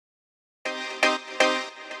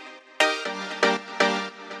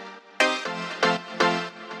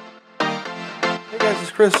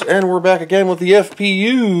is Chris, and we're back again with the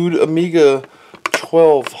FPU'd Amiga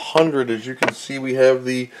 1200. As you can see, we have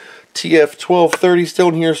the TF1230 still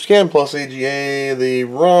in here, Scan Plus AGA, the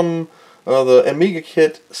ROM, the Amiga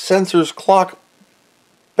kit, sensors, clock,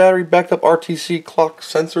 battery backup, RTC clock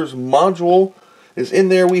sensors module is in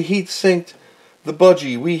there. We heat synced the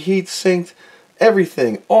budgie, we heat synced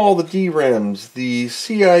everything, all the DRAMs, the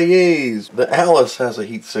CIAs, the Alice has a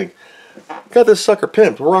heat sink. Got this sucker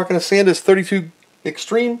pimped. We're rocking a SanDisk 32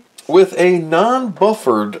 Extreme with a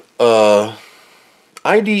non-buffered IDE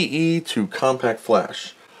to compact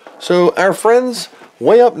flash. So our friends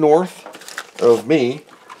way up north of me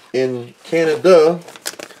in Canada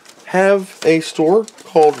have a store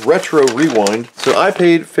called RetroRewind. So I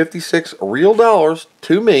paid $56 real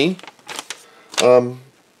to me.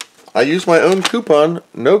 I used my own coupon,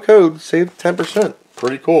 no code, saved 10%.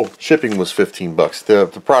 Pretty cool. Shipping was 15 bucks. The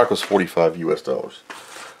product was 45 US dollars.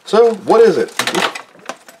 So, what is it?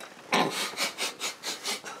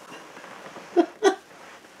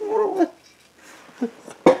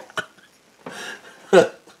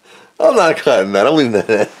 I'm not cutting that. I'm leaving that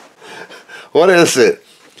in. What is it?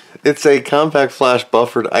 It's a compact flash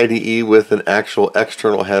buffered IDE with an actual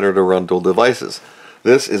external header to run dual devices.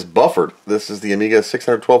 This is buffered. This is the Amiga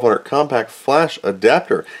 600 1200 compact flash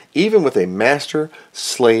adapter, even with a master,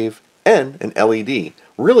 slave, and an LED.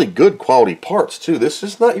 Really good quality parts too. This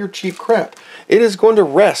is not your cheap crap. It is going to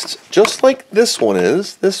rest just like this one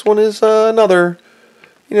is. This one is another,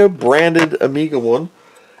 branded Amiga one.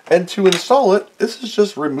 And to install it, this is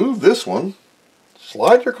just remove this one,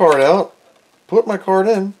 slide your card out, put my card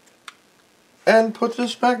in, and put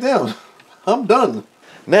this back down. I'm done.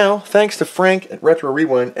 Now, thanks to Frank at Retro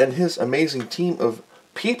Rewind and his amazing team of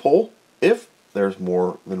people, if there's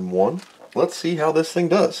more than one, let's see how this thing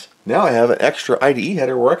does. Now I have an extra IDE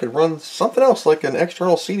header where I could run something else like an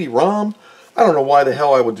external CD-ROM. I don't know why the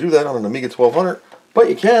hell I would do that on an Amiga 1200, but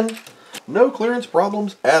you can. No clearance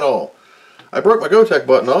problems at all. I broke my GoTech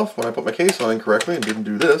button off when I put my case on incorrectly and didn't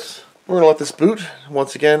do this. We're going to let this boot.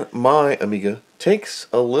 Once again, my Amiga takes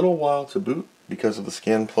a little while to boot because of the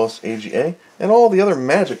Scan Plus AGA and all the other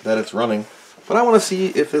magic that it's running. But I want to see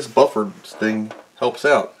if this buffered thing helps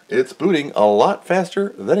out. It's booting a lot faster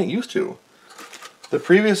than it used to. The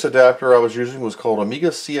previous adapter I was using was called Amiga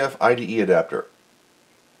CF IDE adapter.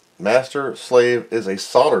 Master Slave is a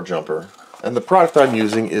solder jumper. And the product I'm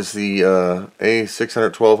using is the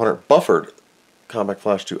A600 1200 buffered compact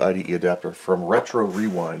flash to IDE adapter from Retro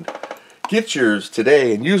Rewind. Get yours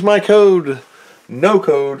today and use my code, no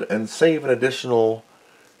code, and save an additional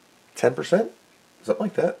 10%? Something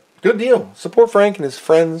like that. Good deal. Support Frank and his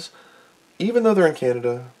friends. Even though they're in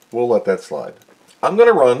Canada, we'll let that slide. I'm going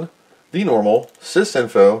to run the normal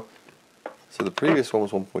sysinfo. So the previous one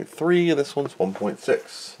was 1.3 and this one's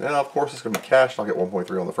 1.6. Now, of course, it's going to be cached. I'll get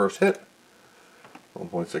 1.3 on the first hit.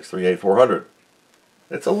 1.638400.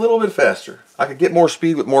 It's a little bit faster. I could get more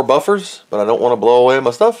speed with more buffers, but I don't want to blow away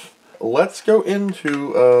my stuff. Let's go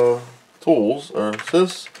into Tools, or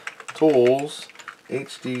Sys Tools,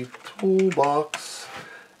 HD Toolbox,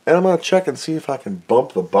 and I'm going to check and see if I can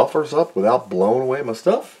bump the buffers up without blowing away my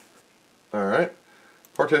stuff. Alright,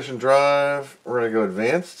 partition drive, we're going to go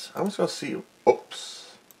advanced. I'm just going to see,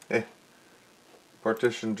 oops,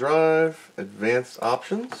 partition drive, advanced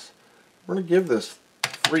options. We're going to give this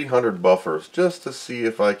 300 buffers just to see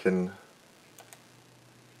if I can,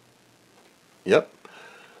 yep.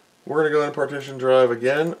 We're going to go in partition drive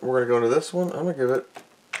again. We're going to go into this one. I'm going to give it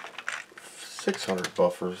 600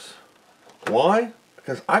 buffers. Why?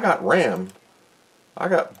 Because I got RAM. I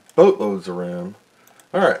got boatloads of RAM.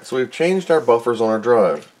 Alright, so we've changed our buffers on our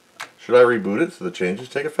drive. Should I reboot it so the changes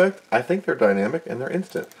take effect? I think they're dynamic and they're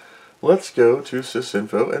instant. Let's go to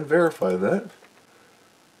sysinfo and verify that.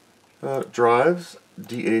 Drives,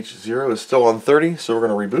 DH0 is still on 30, so we're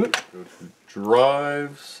going to reboot. Go to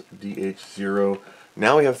drives, DH0.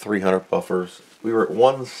 Now we have 300 buffers. We were at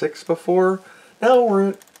 1.6 before. Now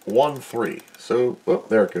we're at 1.3. So, oh,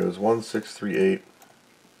 there it goes, 1.638.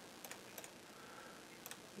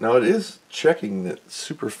 Now it is checking it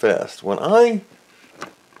super fast. When I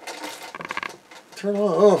turn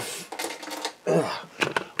off,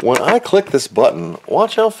 when I click this button,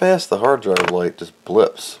 watch how fast the hard drive light just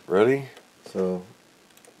blips. Ready? So,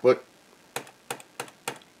 look.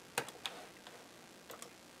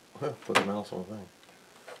 Put the mouse on the thing.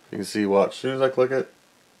 You can see, watch, as soon as I click it,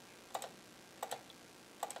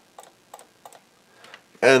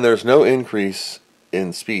 and there's no increase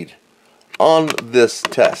in speed. On this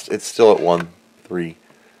test, it's still at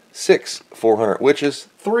 136,400, which is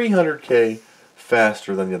 300K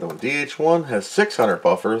faster than the other one. DH1 has 600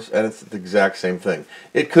 buffers, and it's the exact same thing.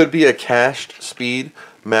 It could be a cached speed,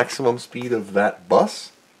 maximum speed of that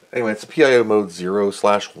bus. Anyway, it's a PIO mode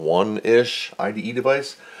 0/1-ish IDE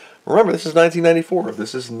device. Remember, this is 1994.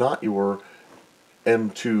 This is not your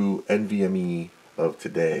M2 NVMe of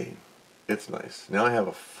today. It's nice. Now I have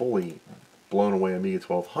a fully blown away Amiga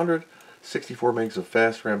 1200, 64 megs of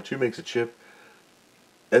fast RAM, 2 megs of chip,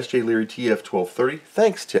 SJ Leary TF1230.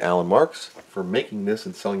 Thanks to Alan Marks for making this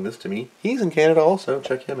and selling this to me. He's in Canada also.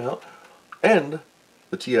 Check him out. And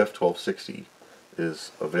the TF1260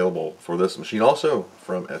 is available for this machine also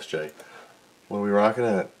from SJ. What are we rocking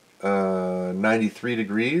at? 93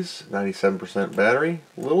 degrees, 97% battery.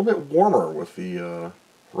 A little bit warmer with the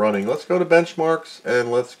running. Let's go to benchmarks and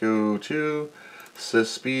let's go to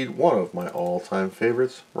SysSpeed, one of my all-time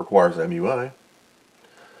favorites. Requires MUI.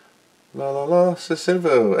 La la la,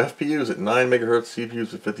 sysinfo, FPUs at 9 megahertz,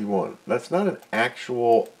 CPUs at 51. That's not an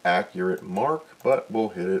actual accurate mark, but we'll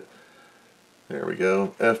hit it. There we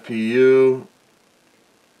go. FPU,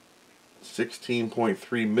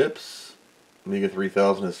 16.3 MIPS. Amiga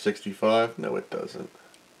 3000 is 65. No, it doesn't.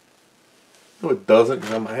 No, it doesn't,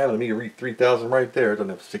 because I have an Amiga 3000 right there. It doesn't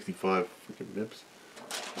have 65 freaking MIPS.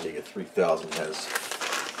 Amiga 3000 has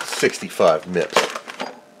 65 MIPS.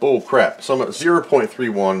 Oh crap, so I'm at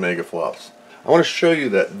 0.31 megaflops. I want to show you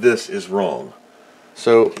that this is wrong.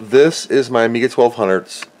 So this is my Amiga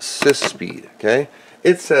 1200's SysSpeed, okay?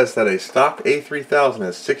 It says that a stock A3000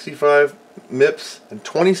 has 65 MIPS and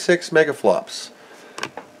 26 megaflops.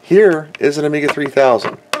 Here is an Amiga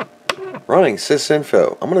 3000 running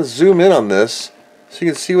sysinfo. I'm going to zoom in on this so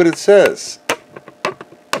you can see what it says.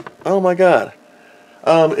 Oh my god.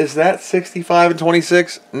 Is that 65 and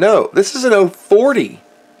 26? No, this is an 040.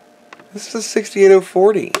 This is a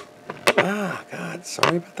 68040. Ah, god,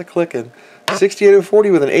 sorry about the clicking.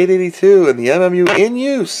 68040 with an 882 and the MMU in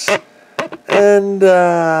use. And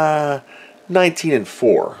 19 and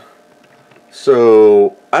 4.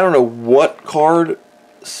 So, I don't know what card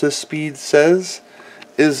SysSpeed says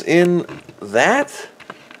is in that,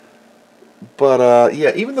 but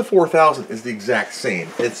yeah, even the 4000 is the exact same.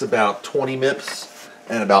 It's about 20 MIPS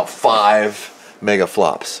and about 5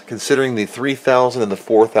 megaflops. Considering the 3000 and the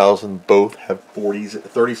 4000 both have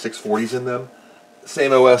 3640s in them,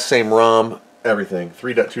 same OS, same ROM, everything.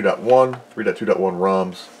 3.2.1, 3.2.1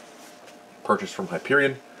 ROMs, purchased from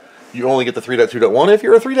Hyperion. You only get the 3.2.1 if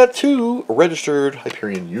you're a 3.2 registered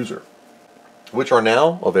Hyperion user, which are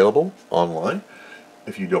now available online.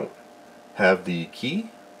 If you don't have the key,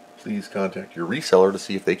 please contact your reseller to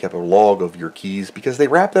see if they kept a log of your keys, because they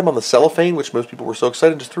wrapped them on the cellophane, which most people were so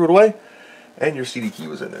excited and just threw it away, and your CD key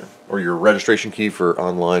was in there, or your registration key for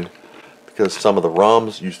online, because some of the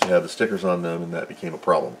ROMs used to have the stickers on them and that became a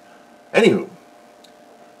problem. Anywho,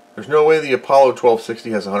 there's no way the Apollo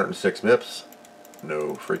 1260 has 106 MIPS.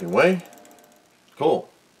 No freaking way. Cool.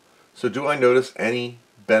 So do I notice any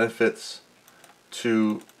benefits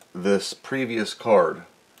to this previous card?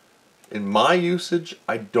 In my usage,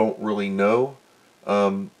 I don't really know.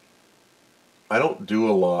 I don't do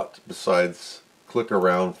a lot besides click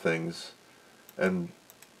around things and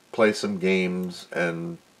play some games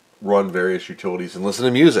and run various utilities and listen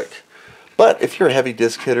to music. But if you're a heavy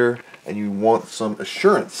disk hitter and you want some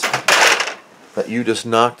assurance that you just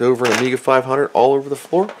knocked over an Amiga 500 all over the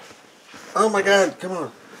floor, oh my god, come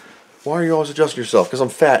on. Why are you always adjusting yourself? Because I'm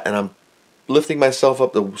fat and I'm lifting myself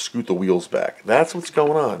up to scoot the wheels back. That's what's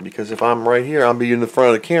going on, because if I'm right here, I'll be in the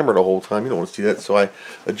front of the camera the whole time. You don't want to see that, so I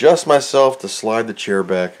adjust myself to slide the chair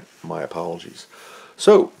back. My apologies.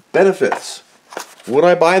 So, benefits. Would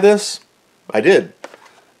I buy this? I did.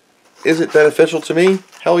 Is it beneficial to me?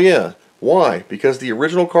 Hell yeah. Why? Because the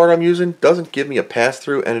original card I'm using doesn't give me a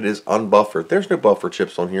pass-through, and it is unbuffered. There's no buffer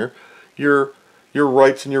chips on here. Your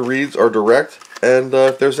writes and your reads are direct, and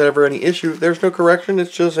if there's ever any issue, there's no correction.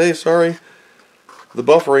 It's just, hey, sorry. The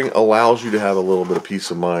buffering allows you to have a little bit of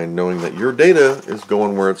peace of mind knowing that your data is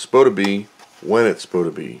going where it's supposed to be when it's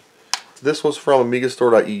supposed to be. This was from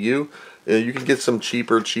amigastore.eu. You can get some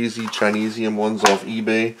cheaper, cheesy Chinesium ones off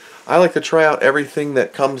eBay. I like to try out everything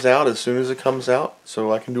that comes out as soon as it comes out,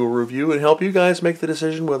 so I can do a review and help you guys make the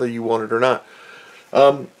decision whether you want it or not.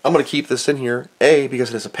 I'm going to keep this in here, A,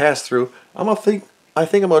 because it is a pass-through. I think I'm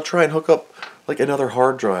going to try and hook up like another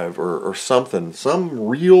hard drive or something. Some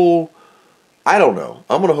real, I don't know.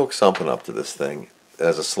 I'm going to hook something up to this thing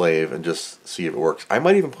as a slave and just see if it works. I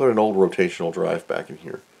might even put an old rotational drive back in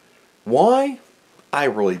here. Why? I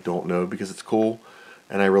really don't know, because it's cool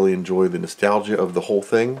and I really enjoy the nostalgia of the whole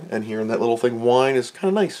thing, and hearing that little thing whine is kind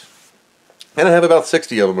of nice. And I have about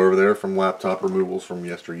 60 of them over there from laptop removals from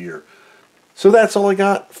yesteryear. So that's all I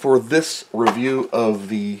got for this review of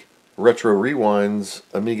the Retro Rewind's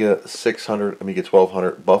Amiga 600, Amiga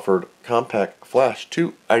 1200 Buffered Compact Flash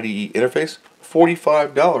 2 IDE interface.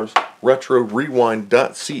 $45,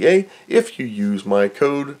 RetroRewind.ca. If you use my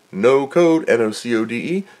code, NOCODE,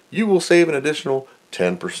 N-O-C-O-D-E, you will save an additional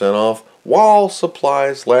 10% off while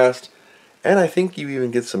supplies last. And I think you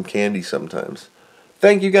even get some candy sometimes.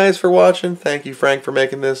 Thank you guys for watching. Thank you, Frank, for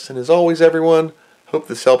making this. And as always, everyone, hope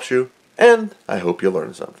this helps you. And I hope you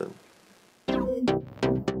learned something.